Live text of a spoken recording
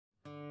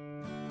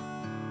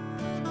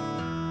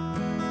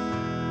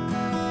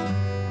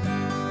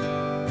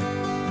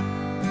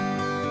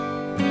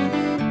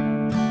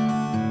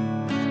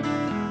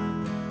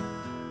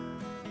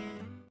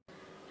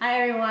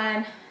Hi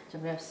everyone,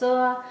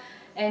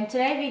 in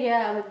today's video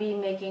I will be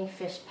making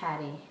fish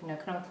patty.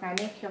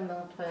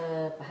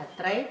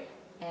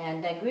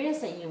 And the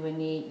ingredients that you will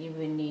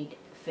need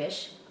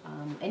fish,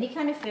 any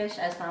kind of fish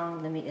as long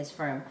as the meat is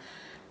firm.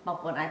 So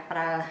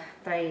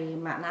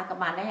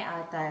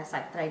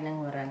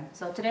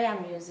today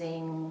I'm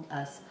using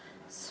a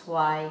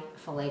swai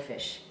fillet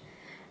fish.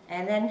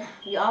 And then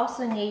you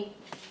also need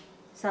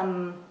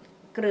some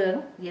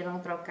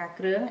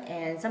kra-chai,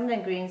 and some of the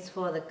ingredients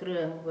for the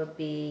kra-chai would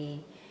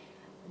be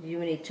you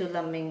need 2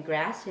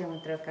 lemongrass,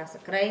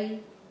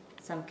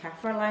 some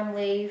kaffir lime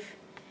leaf,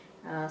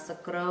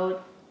 Khmer,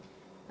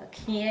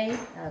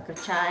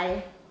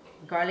 kra-chai,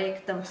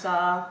 garlic,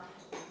 tamsa,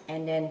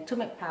 and then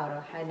turmeric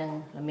powder,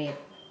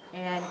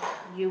 and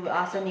you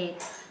also need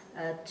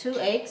 2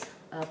 eggs,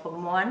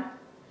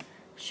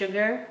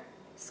 sugar,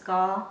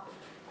 scald,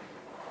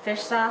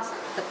 fish sauce,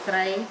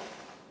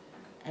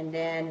 and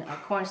then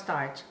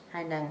cornstarch,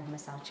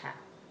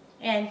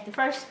 and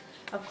first,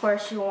 of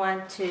course, you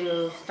want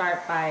to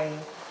start by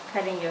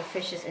cutting your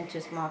fishes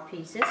into small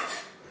pieces.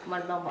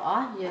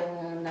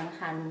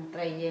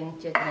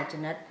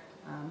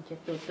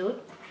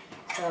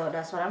 So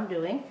that's what I'm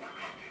doing.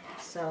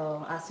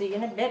 So I'll see you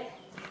in a bit.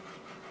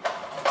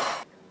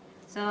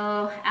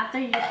 So after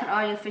you cut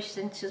all your fish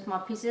into small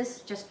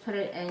pieces, just put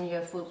it in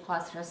your food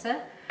processor.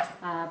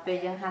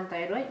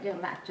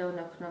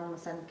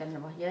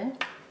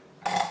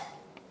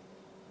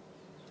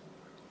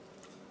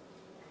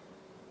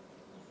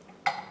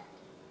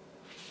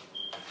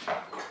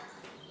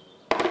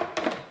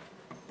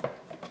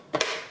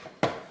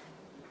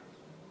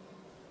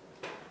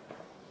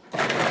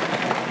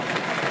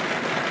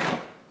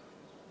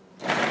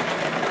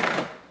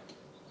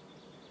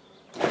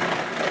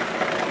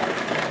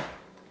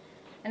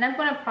 And I'm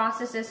going to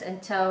process this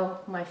until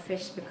my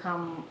fish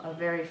become a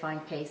very fine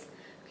paste.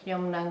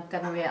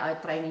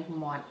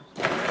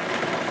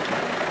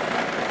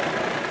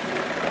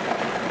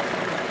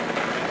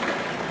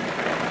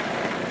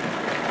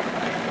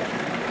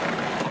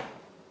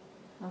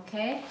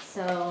 Okay,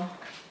 so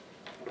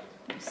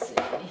let's see.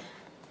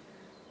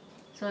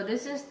 So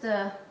this is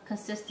the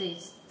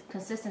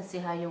consistency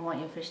how you want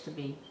your fish to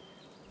be.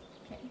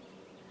 Okay.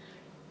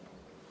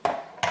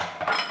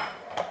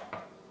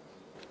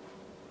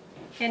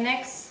 Okay,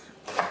 next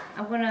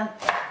I'm gonna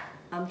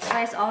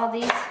slice all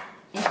these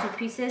into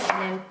pieces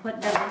and then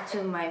put them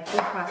into my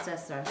food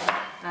processor.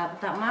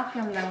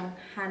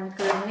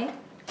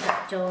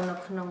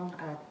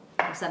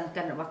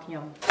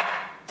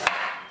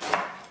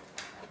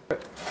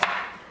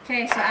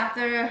 Okay, so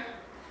after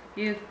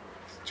you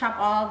chop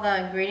all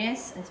the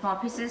ingredients in small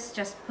pieces,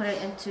 just put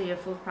it into your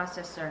food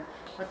processor.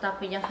 Okay,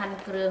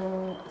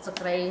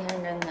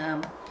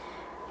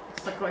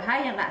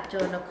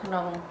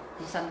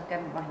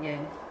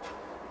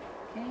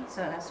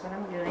 so that's what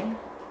I'm doing.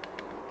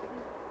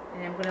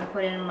 And I'm going to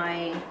put in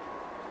my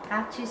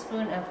half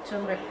teaspoon of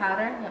turmeric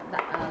powder.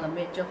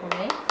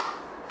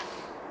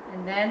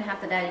 And then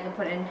after that you can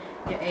put in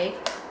your egg.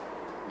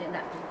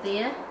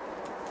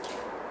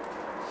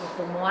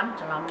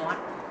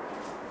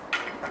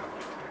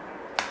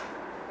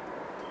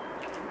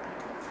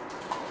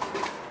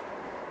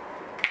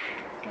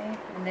 Okay,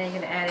 and then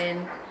you're going to add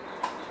in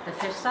the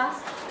fish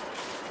sauce.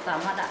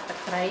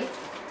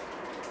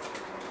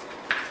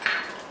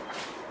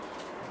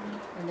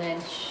 And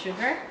then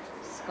sugar,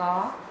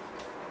 scald,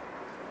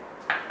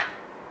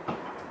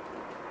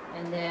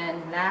 and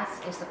then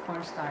last is the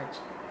cornstarch.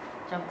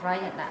 Jump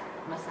right at that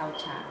masala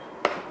cha.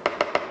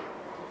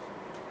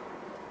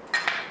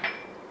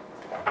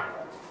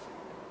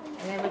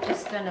 And then we're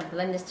just gonna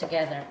blend this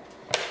together.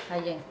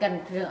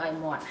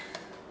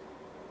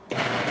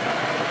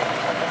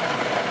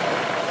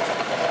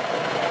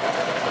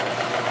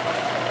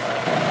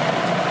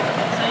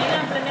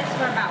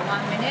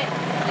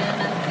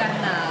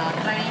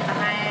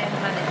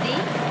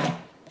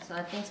 So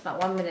I think it's about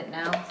 1 minute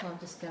now, so I'm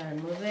just going to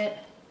remove it.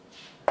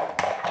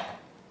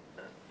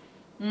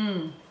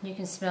 You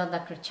can smell the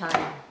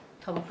kra-chai.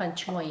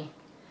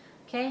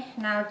 Okay,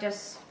 now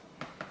this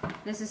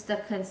is the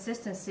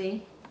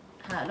consistency,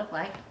 how it looks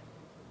like.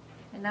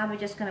 And now we're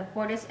just going to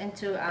pour this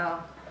into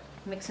our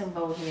mixing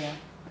bowl here.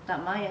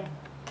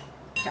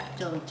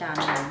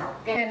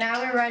 Okay,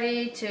 now we're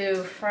ready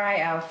to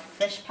fry our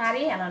fish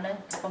patty.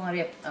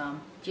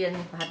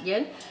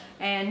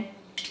 And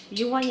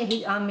you want your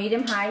heat on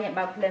medium high,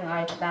 about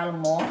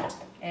more.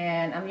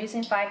 And I'm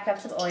using 5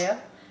 cups of oil.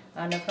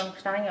 And just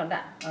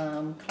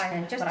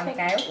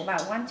take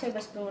about 1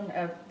 tablespoon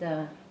of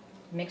the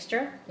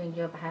mixture. And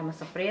you're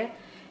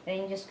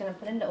just going to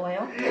put in the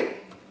oil.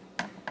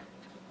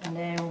 And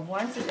then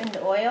once it's in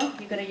the oil,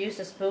 you're going to use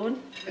a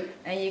spoon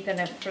and you're going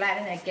to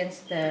flatten it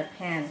against the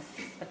pan.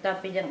 With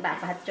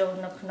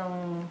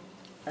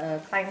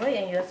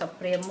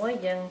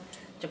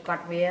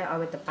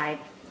the pipe.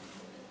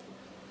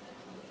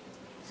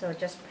 So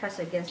just press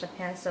against the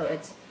pan so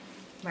it's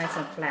nice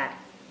and flat,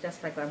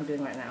 just like what I'm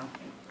doing right now.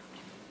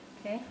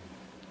 Okay.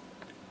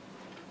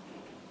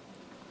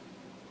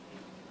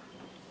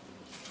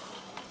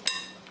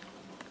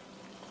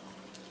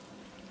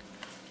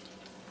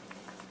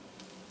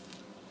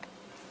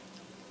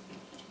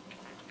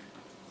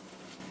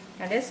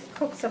 And this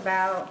cooks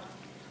about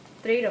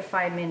 3 to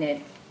 5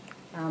 minutes.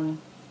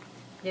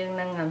 យើង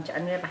នឹងឆ្អិ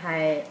នវាប្រហែ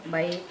ល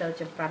 3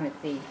 ទៅ 5 នា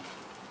ទី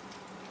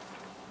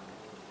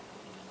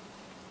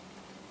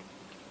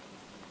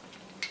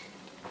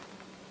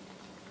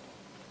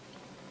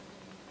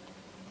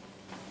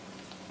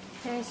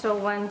Okay, so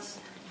once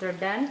they're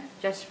done,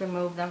 just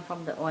remove them from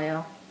the oil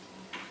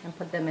and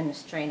put them in a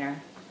strainer.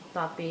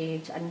 តោះពី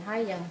ឆ្អិនហើ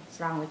យយើង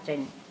ស្រង់វាចេញ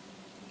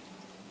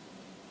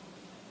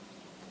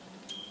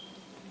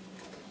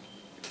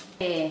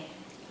Okay,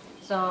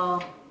 so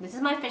this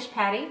is my fish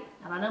patty.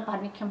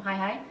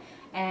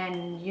 And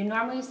you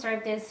normally serve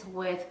this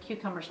with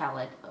cucumber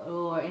salad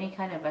or any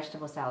kind of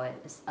vegetable salad.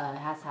 It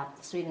has to have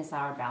the sweet and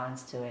sour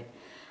balance to it.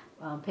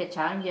 ភាគច្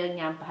រើនយើង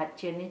ញ៉ាំប្រហិត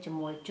ជៀននេះជា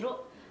មួយជ្រក់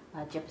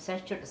ជាពិសេស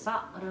ជ្រក់ស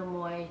ក់ឬ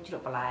មួយជ្រ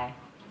ក់បន្លែ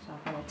So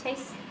I'm going to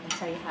taste and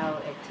tell you how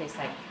it tastes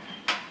like.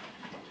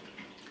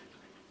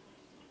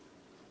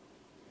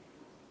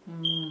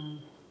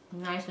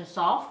 Nice and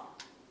soft.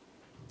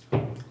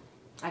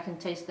 I can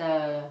taste the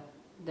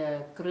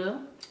គ្រឿង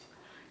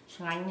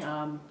ឆ្ងាញ់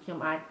ខ្ញុំ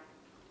អាច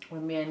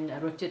វាមាន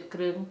រសជាតិគ្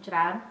រឿងច្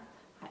រើន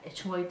ហើយ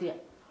ឈ្ងុយទៀត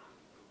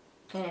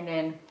Okay, and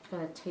then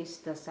gonna taste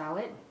the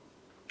salad.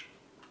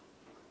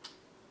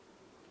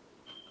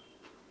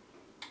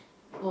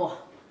 Oh,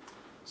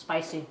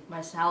 spicy.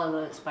 My salad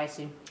is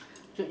spicy.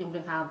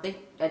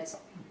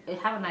 It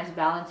have a nice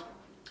balance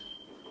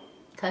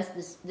because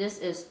this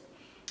is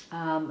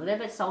a little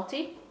bit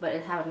salty, but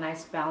it have a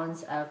nice balance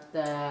of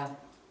the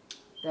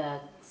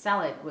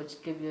salad, which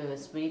give you a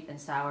sweet and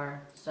sour,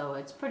 so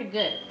it's pretty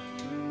good.